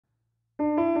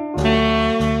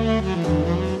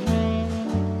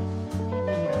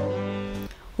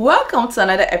Welcome to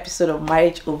another episode of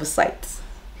Marriage Oversight.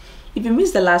 If you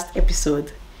missed the last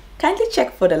episode, kindly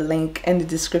check for the link in the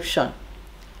description.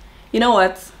 You know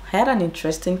what? I had an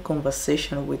interesting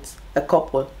conversation with a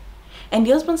couple, and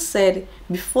the husband said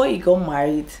before he got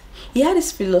married, he had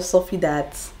this philosophy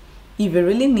that if he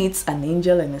really needs an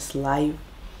angel in his life,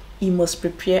 he must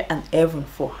prepare an heaven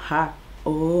for her.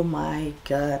 Oh my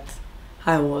God,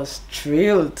 I was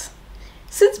thrilled.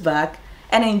 Sit back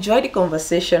and enjoy the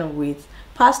conversation with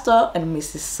Pastor and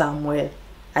Mrs. Samuel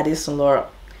Adesunlora.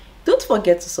 Don't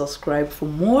forget to subscribe for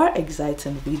more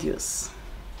exciting videos.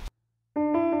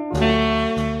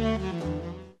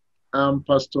 I'm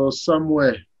Pastor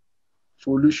Samuel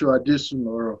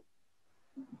Adesunlora.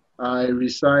 I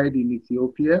reside in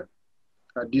Ethiopia,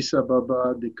 Addis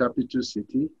Ababa, the capital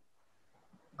city.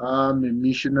 I'm a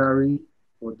missionary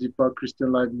for Deeper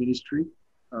Christian Life Ministry.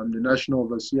 I'm the national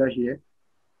overseer here,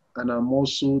 and I'm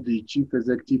also the Chief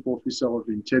Executive Officer of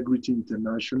Integrity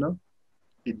International,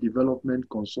 a development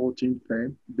consulting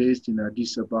firm based in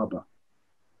Addis Ababa.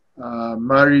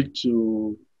 Married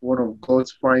to one of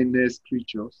God's finest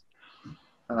creatures,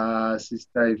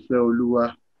 Sister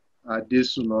Ifeoluwa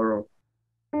Adesunlora.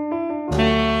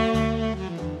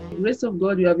 Grace of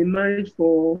God, we have been married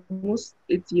for almost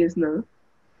 8 years now.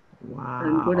 Wow.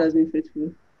 And God has been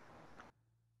faithful.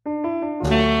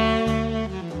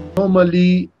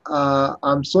 Normally,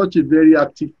 I'm such a very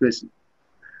active person,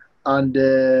 and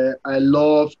I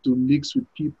love to mix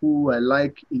with people. I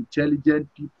like intelligent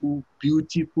people,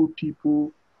 beautiful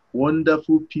people,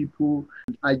 wonderful people.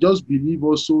 I just believe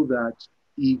also that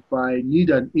if I need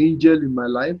an angel in my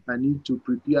life, I need to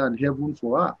prepare an heaven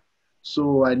for her.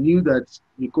 So I knew that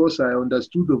because I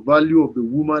understood the value of the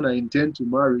woman I intend to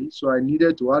marry, so I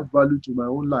needed to add value to my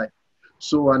own life.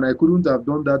 So, and I couldn't have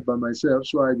done that by myself.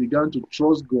 So I began to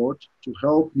trust God to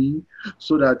help me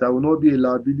so that I will not be a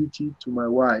liability to my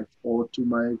wife or to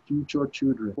my future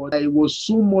children. But I was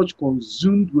so much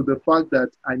consumed with the fact that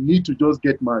I need to just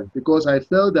get married because I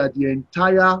felt that the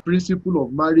entire principle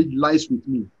of marriage lies with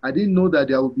me. I didn't know that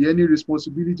there would be any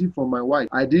responsibility for my wife.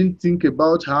 I didn't think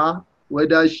about her,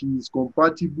 whether she's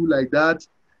compatible like that.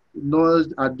 No,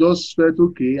 I just felt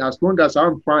okay, as long as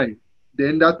I'm fine,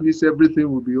 then that means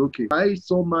everything will be okay. I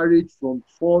saw marriage from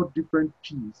 4 different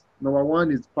P's. Number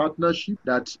 1 is partnership,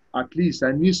 that at least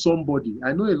I need somebody.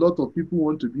 I know a lot of people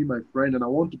want to be my friend and I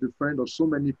want to be friend of so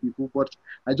many people, but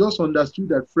I just understood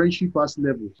that friendship has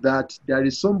levels, that there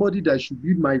is somebody that should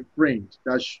be my friend,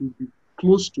 that should be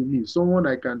close to me, someone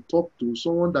I can talk to,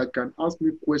 someone that can ask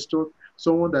me questions,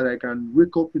 someone that I can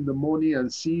wake up in the morning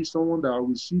and see, someone that I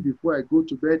will see before I go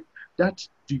to bed. That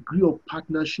degree of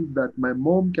partnership that my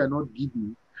mom cannot give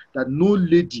me, that no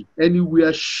lady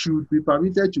anywhere should be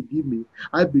permitted to give me,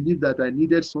 I believe that I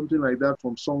needed something like that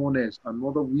from someone else,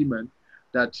 another woman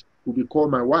that would be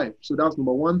called my wife. So that's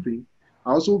number 1 thing.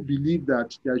 I also believe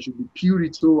that there should be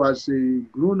purity. So as a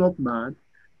grown-up man,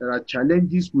 there are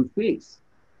challenges we face.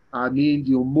 I mean,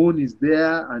 the hormone is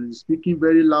there and it's speaking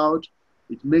very loud.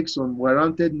 It makes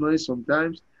unwarranted noise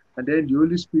sometimes. And then the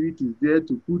Holy Spirit is there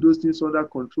to put those things under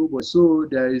control. But so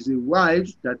there is a wife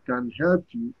that can help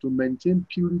you to maintain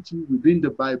purity within the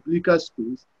biblical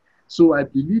space. So I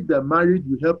believe that marriage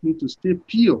will help me to stay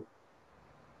pure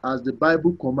as the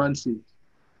Bible commands it.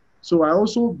 So I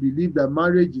also believe that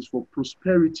marriage is for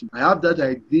prosperity. I have that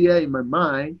idea in my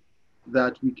mind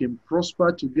that we can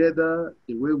prosper together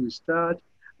the way we start,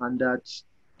 and that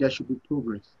there should be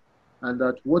progress. And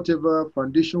that whatever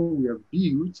foundation we have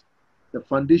built, the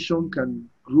foundation can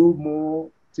grow more,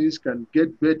 things can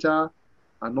get better,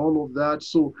 and all of that.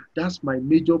 So that's my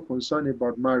major concern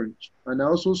about marriage. And I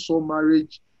also saw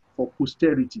marriage for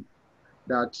posterity,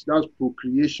 that's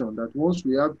procreation, that once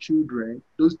we have children,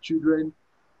 those children,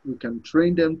 we can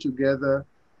train them together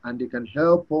and they can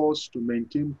help us to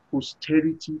maintain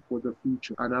posterity for the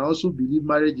future. And I also believe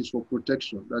marriage is for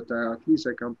protection, that at least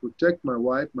I can protect my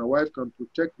wife can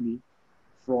protect me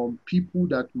from people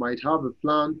that might have a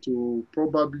plan to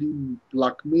probably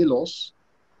blackmail us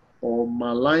or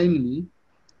malign me,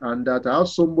 and that I have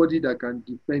somebody that can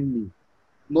defend me,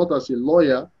 not as a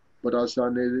lawyer, but as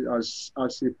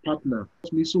a partner.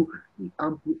 So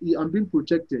I'm being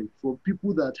protected from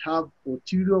people that have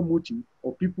ulterior motive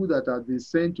or people that have been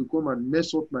sent to come and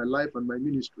mess up my life and my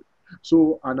ministry.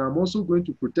 So, and I'm also going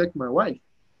to protect my wife,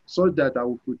 so that I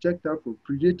will protect her from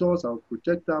predators, I'll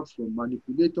protect her from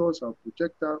manipulators, I'll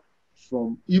protect her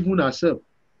from even herself.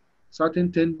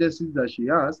 Certain tendencies that she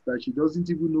has that she doesn't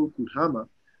even know could harm her.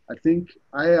 I think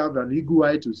I have an eagle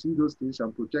eye to see those things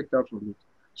and protect her from it.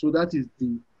 So that is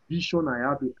the vision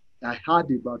I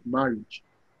had about marriage.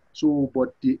 So,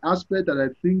 but the aspect that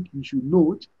I think you should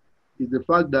note is the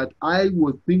fact that I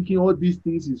was thinking all these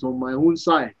things is on my own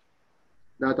side.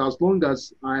 That as long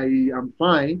as I am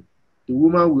fine, the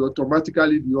woman will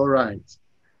automatically be all right.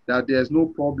 That there's no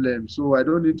problem. So I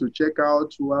don't need to check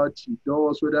out what she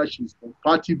does, whether she's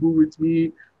compatible with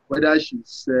me, whether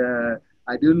she's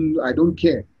I don't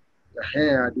care.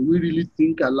 Do we really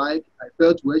think alike? I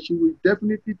felt well, she will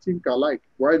definitely think alike.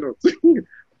 Why not? The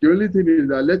only thing is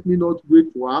that let me not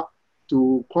wait for her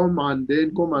to come and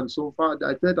then come and so far.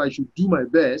 I felt I should do my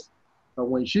best. And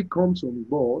when she comes on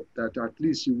board, that at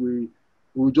least she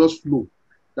will just flow.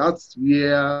 That's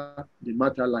where the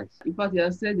matter lies. In fact, he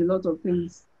has said a lot of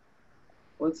things,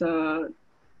 but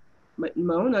in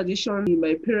my own addition,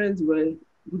 my parents were a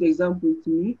good example to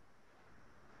me,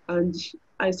 and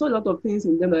I saw a lot of things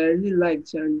in them that I really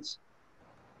liked, and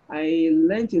I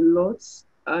learned a lot,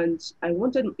 and I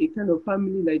wanted a kind of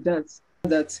family like that,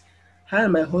 that I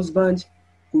and my husband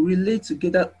could relate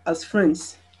together as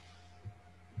friends.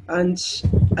 And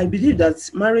I believe that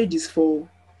marriage is for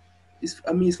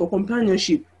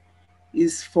companionship,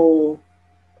 is for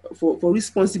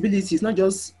responsibility. It's not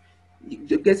just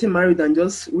getting married and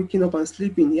just waking up and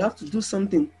sleeping. You have to do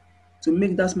something to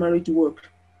make that marriage work.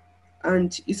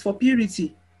 And it's for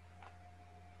purity,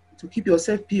 to keep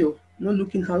yourself pure, not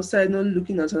looking outside, not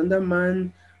looking at another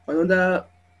man, another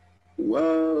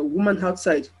woman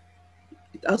outside.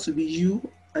 It has to be you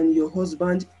and your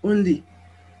husband only,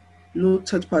 no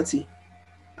third party.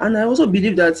 And I also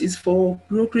believe that it's for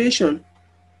procreation.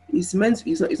 It's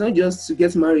not just to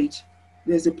get married.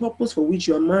 There's a purpose for which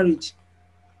you are married.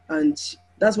 And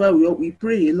that's why we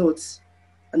pray a lot.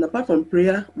 And apart from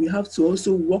prayer, we have to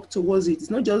also work towards it. It's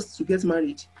not just to get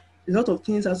married. A lot of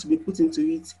things has to be put into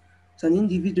it. It's an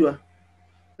individual.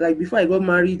 Like before I got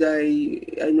married, I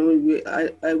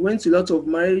went to a lot of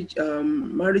marriage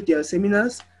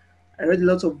seminars. I read a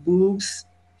lot of books,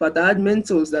 but I had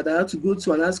mentors that I had to go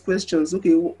to and ask questions.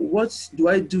 Okay, what do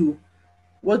I do?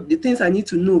 What the things I need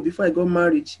to know before I got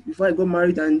married,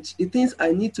 and the things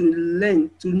I need to learn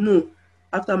to know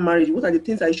after marriage. What are the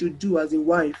things I should do as a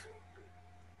wife?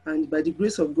 And by the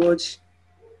grace of God,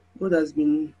 God has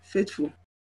been faithful.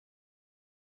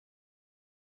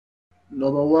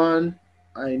 Number one,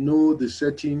 I know the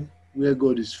setting where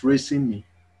God is raising me.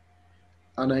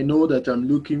 And I know that I'm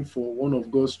looking for one of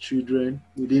God's children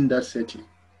within that setting.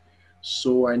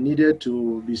 So I needed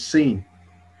to be seen.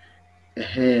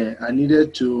 I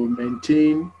needed to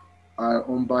maintain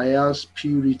unbiased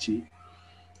purity.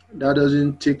 That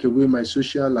doesn't take away my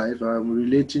social life. I'm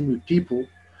relating with people,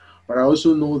 but I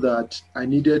also know that I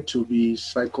needed to be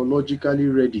psychologically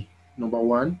ready. Number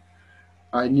one,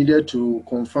 I needed to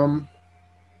confirm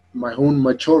my own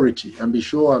maturity and be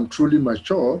sure I'm truly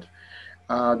matured,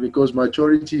 because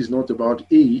maturity is not about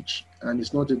age and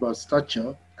it's not about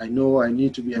stature. I know I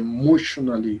need to be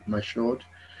emotionally matured.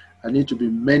 I need to be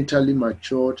mentally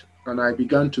matured. And I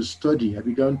began to study, I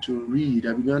began to read,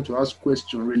 I began to ask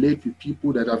questions, relate with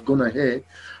people that have gone ahead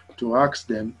to ask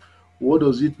them, what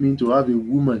does it mean to have a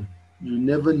woman you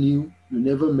never knew, you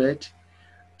never met,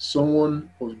 someone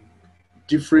of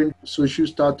different social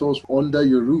status under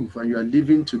your roof and you are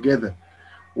living together?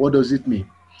 What does it mean?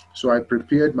 So I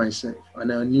prepared myself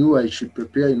and I knew I should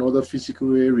prepare in other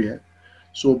physical area.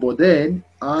 So, but then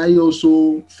I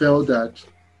also felt that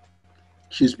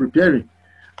she's preparing.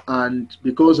 And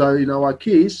because in our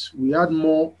case, we had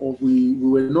more of, we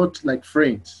were not like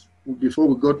friends before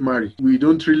we got married. We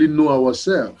don't really know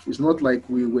ourselves. It's not like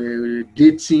we were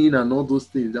dating and all those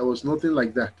things. There was nothing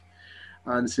like that.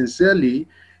 And sincerely,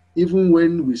 even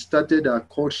when we started our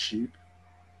courtship,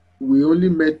 we only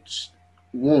met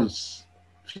once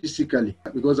physically,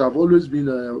 because I've always been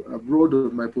abroad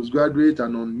on my postgraduate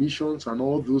and on missions and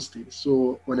all those things.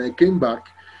 So when I came back,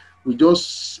 we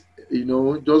just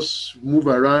just move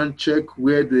around, check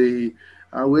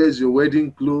where's your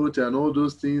wedding clothes and all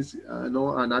those things,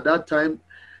 and at that time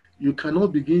you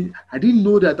cannot begin. I didn't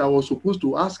know that I was supposed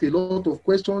to ask a lot of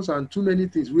questions and too many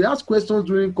things. We asked questions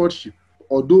during courtship,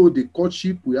 although the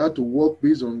courtship we had to work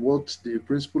based on what the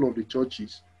principle of the church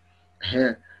is.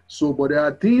 So, but there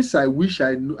are things I wish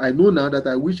I know now that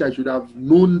I wish I should have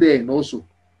known then also,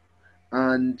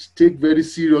 and take very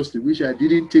seriously, which I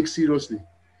didn't take seriously.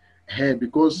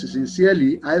 Because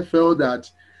sincerely, I felt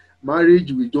that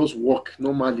marriage will just work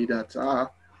normally. That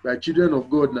we are children of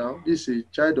God now. This is a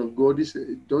child of God. This is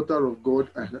a daughter of God.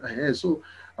 And so,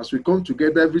 as we come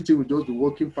together, everything will just be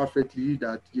working perfectly.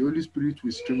 That the Holy Spirit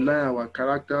will streamline our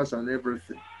characters and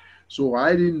everything. So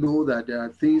I didn't know that there are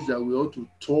things that we ought to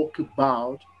talk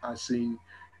about, as in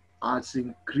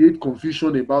create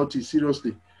confusion about it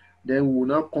seriously. Then we will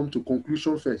now come to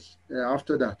conclusion first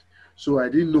after that. So I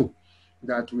didn't know.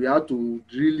 that we had to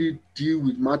really deal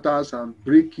with matters and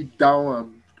break it down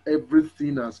and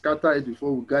everything and scatter it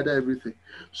before we gather everything.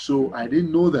 So I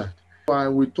didn't know that.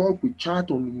 And we talk, we chat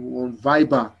on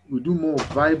Viber. We do more of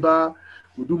Viber,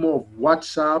 we do more of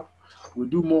WhatsApp, we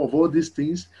do more of all these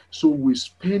things. So we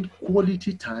spend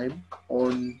quality time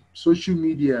on social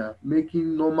media,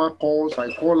 making normal calls.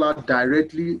 I call her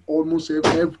directly almost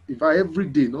every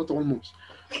day, not almost.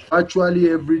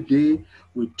 Virtually every day,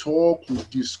 we talk, we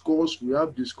discuss, we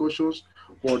have discussions.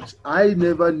 But I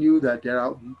never knew that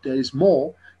there is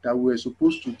more that we're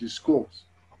supposed to discuss.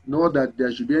 Not that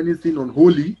there should be anything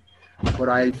unholy, but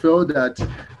I felt that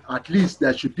at least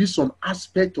there should be some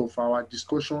aspect of our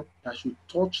discussion that should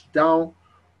touch down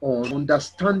on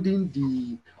understanding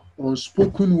the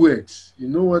unspoken words. You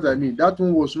know what I mean? That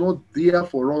one was not there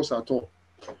for us at all.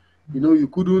 You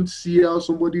couldn't see how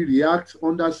somebody reacts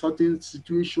under certain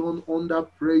situation, under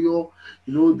pressure.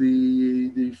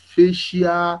 The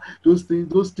facial, those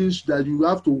things that you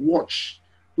have to watch,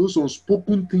 those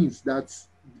unspoken things that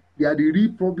they are the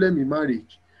real problem in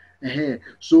marriage.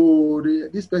 So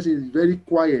this person is very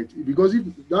quiet, because if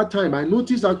that time I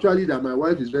noticed actually that my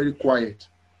wife is very quiet.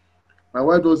 My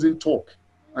wife doesn't talk,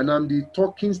 and I'm the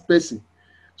talking person.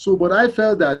 So, but I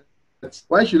felt that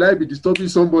why should I be disturbing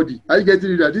somebody? Are you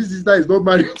getting it that this sister is not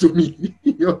married to me?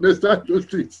 You understand those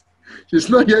things? She's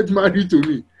not yet married to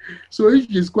me. So if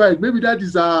she's quiet, maybe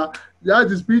that's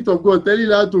the spirit of God telling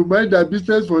her to mind her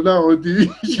business for now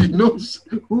until she knows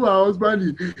who her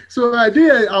husband is. So I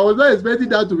was not expecting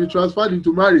that to be transferred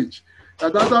into marriage.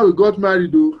 That after we got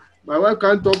married, though, my wife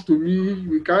can't talk to me,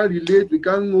 we can't relate, we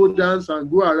can't hold hands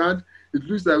and go around. It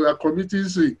looks like we are committing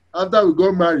sin after we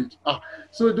got married.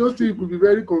 So those things could be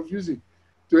very confusing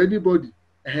to anybody.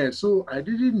 So I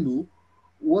didn't know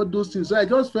what those things. So I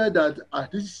just felt that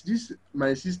this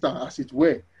my sister, as it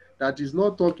were, that is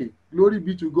not talking. Glory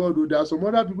be to God. There are some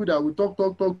other people that will talk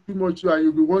too much, and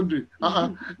you'll be wondering,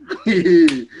 I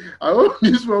hope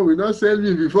this one will not sell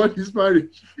me before this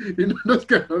marriage. Those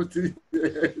kind of things.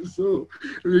 So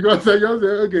because I just say,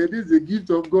 okay, this is a gift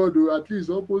of God, or at least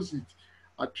opposite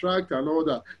attract and all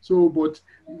that. So, but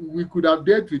we could have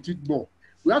dealt with it more.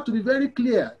 We have to be very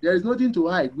clear. There is nothing to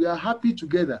hide. We are happy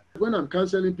together. When I'm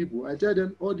counseling people, I tell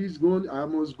them, all this going, I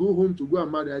must go home to go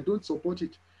and marry. I don't support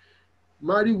it.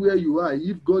 Marry where you are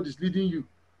if God is leading you.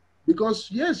 Because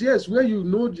yes, where you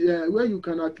know, where you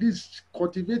can at least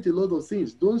cultivate a lot of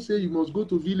things. Don't say you must go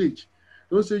to village.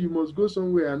 Don't say you must go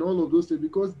somewhere and all of those things,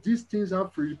 because these things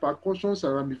have repercussions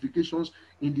and ramifications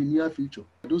in the near future.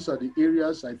 Those are the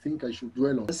areas I think I should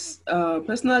dwell on.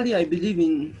 Personally, I believe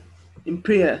in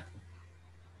prayer.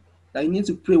 That you need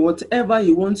to pray. Whatever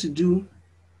you want to do,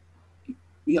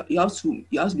 you have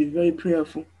to be very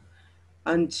prayerful.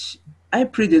 And I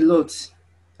prayed a lot.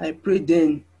 I prayed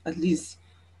then, at least,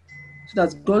 so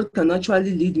that God can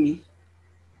actually lead me,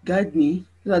 guide me,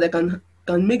 so that I can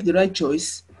make the right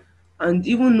choice and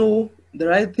even know the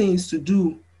right things to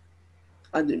do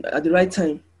at the right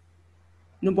time.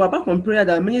 But apart from prayer,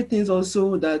 there are many things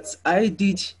also that I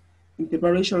did in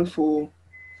preparation for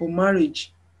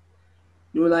marriage.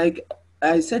 Like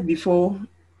I said before,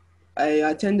 I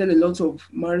attended a lot of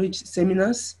marriage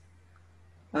seminars,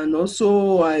 and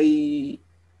also I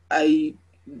I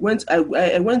went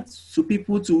to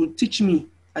people to teach me,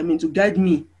 to guide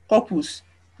me, couples,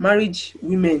 married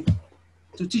women,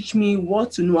 to teach me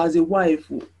what to know as a wife.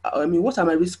 What are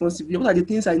my responsibilities? What are the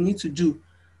things I need to do?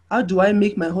 How do I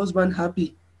make my husband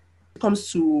happy? When it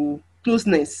comes to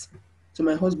closeness to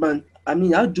my husband, how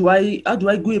do I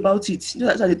go about it?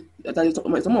 That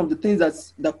are some of the things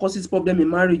that causes problem in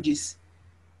marriages.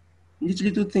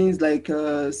 Little things like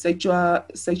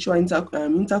sexual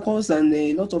intercourse and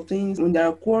a lot of things. When there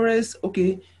are quarrels,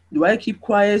 okay, do I keep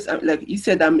quiet? Like you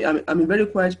said, I'm a very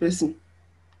quiet person.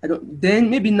 I don't. Then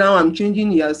maybe now I'm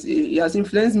changing. He has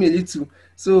influenced me a little.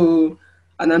 So,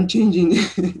 and I'm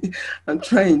changing. I'm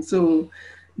trying. So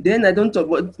then I don't talk.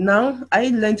 But now I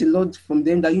learned a lot from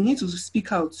them that you need to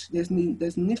speak out. There's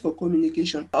need for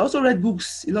communication. I also read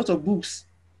books, a lot of books.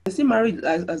 I see marriage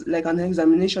as like an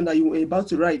examination that you were about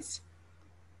to write.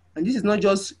 And this is not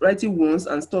just writing once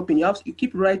and stopping. You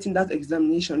keep writing that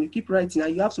examination. You keep writing,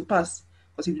 and you have to pass.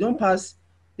 Because if you don't pass,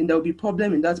 then there will be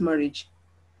problem in that marriage.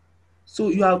 So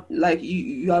you have like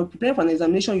you are preparing for an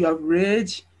examination. You have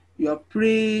read, you have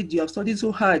prayed, you have studied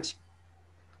so hard.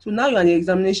 So now you're in the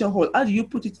examination hall. How do you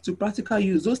put it to practical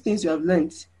use? Those things you have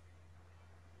learned.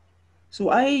 So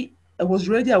I was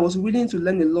ready. I was willing to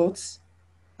learn a lot,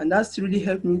 and that's really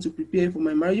helped me to prepare for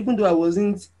my marriage. Even though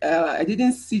I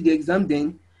didn't see the exam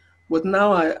then, but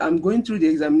now I'm going through the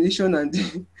examination, and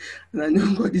and I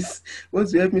know God is going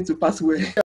to help me to pass well.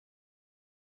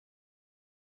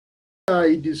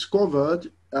 I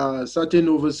discovered a certain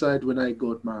oversight when I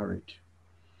got married.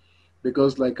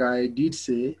 Because, like I did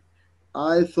say,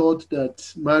 I thought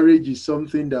that marriage is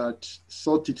something that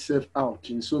sort itself out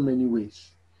in so many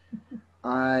ways.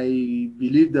 I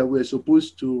believe that we're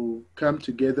supposed to come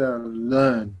together and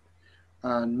learn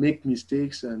and make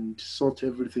mistakes and sort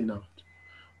everything out.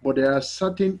 But there are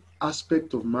certain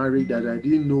aspects of marriage that I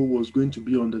didn't know was going to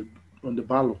be on the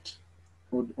ballot,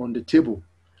 on the table,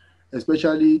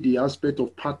 especially the aspect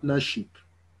of partnership,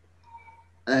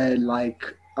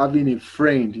 like having a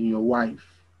friend in your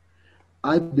wife.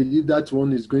 I believe that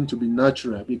one is going to be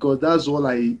natural because that's all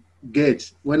I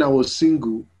get when I was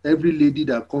single. Every lady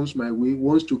that comes my way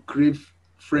wants to crave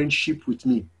friendship with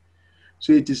me.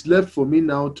 So it is left for me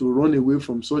now to run away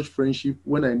from such friendship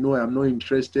when I know I am not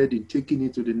interested in taking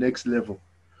it to the next level.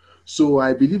 So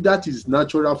I believe that is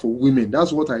natural for women.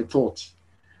 That's what I thought.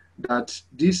 That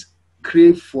this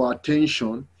crave for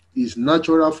attention is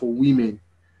natural for women.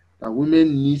 That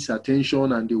women needs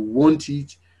attention and they want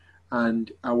it,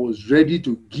 and I was ready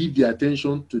to give the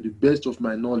attention to the best of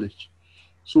my knowledge.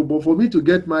 So, but for me to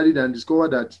get married and discover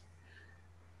that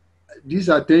this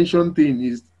attention thing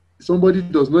is somebody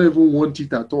does not even want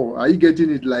it at all. Are you getting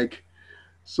it? Like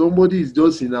somebody is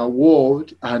just in a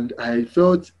world, and I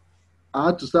felt I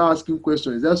had to start asking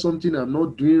questions. Is that something I'm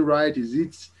not doing right? Is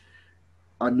it?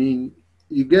 I mean,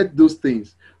 you get those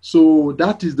things. So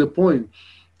that is the point.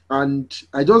 And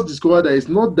I just discovered that it's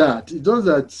not that. It's just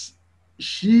that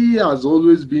she has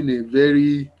always been a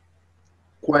very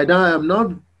quiet. I am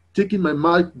now taking my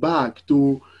mind back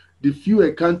to the few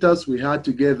encounters we had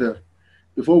together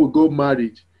before we got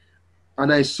married.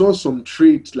 And I saw some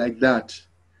traits like that.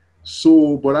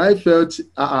 So, but I felt,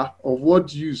 of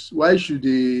what use? Why should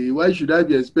I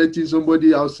be expecting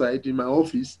somebody outside in my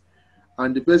office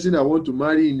and the person I want to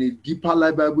marry in a deeper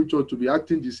life Bible church to be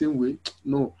acting the same way?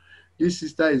 No, this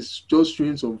sister is just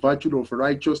showing some virtue of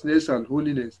righteousness and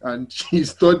holiness, and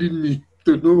she's studying me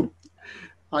to know.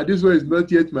 And this one is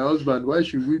not yet my husband. Why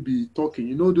should we be talking?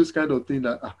 You know, those kind of things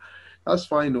that that's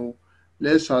fine. Oh,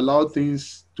 let's allow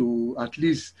things to at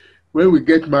least when we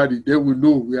get married, then we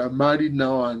know we are married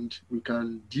now and we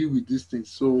can deal with these things.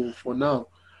 So for now,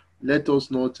 let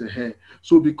us not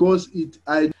so because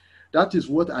I that is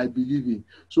what I believe in.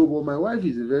 So, but my wife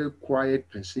is a very quiet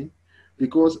person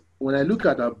because when I look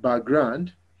at her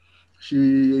background, she,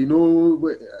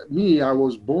 me, I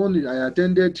was born, I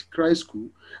attended Christ school,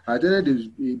 I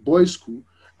attended a boys' school.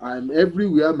 I'm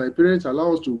everywhere. My parents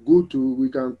allow us to go to, we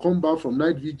can come back from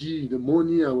night vigil in the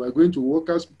morning and we're going to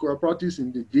workers practice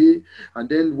in the day and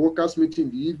then workers meeting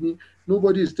in the evening.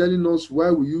 Nobody is telling us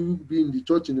why will you be in the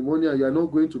church in the morning and you are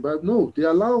not going to Bible. No, they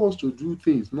allow us to do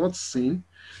things, not sin.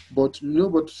 But,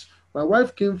 but my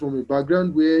wife came from a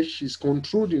background where she's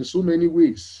controlled in so many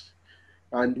ways,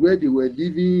 and where they were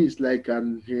living is like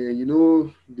the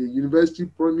university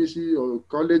premises or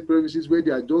college premises where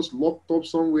they are just locked up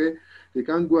somewhere. They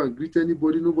can't go and greet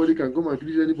anybody. Nobody can come and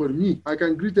greet anybody. Me, I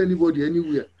can greet anybody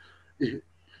anywhere.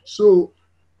 So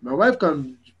my wife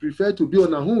can prefer to be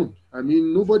on her own. I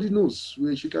mean, nobody knows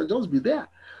where she can just be there.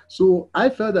 So I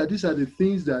felt that these are the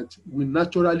things that will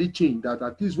naturally change. That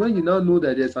at least when you now know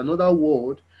that there's another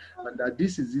world, and that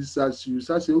this is this, as you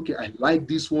start saying, okay, I like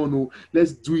this one, oh,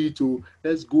 let's do it, oh,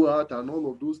 let's go out and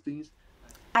all of those things.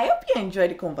 I hope you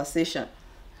enjoyed the conversation.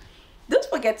 Don't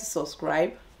forget to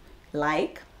subscribe,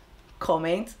 like,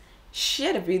 comment,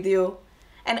 share the video,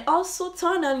 and also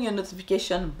turn on your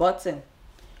notification button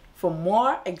for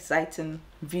more exciting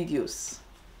videos.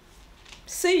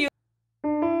 See you.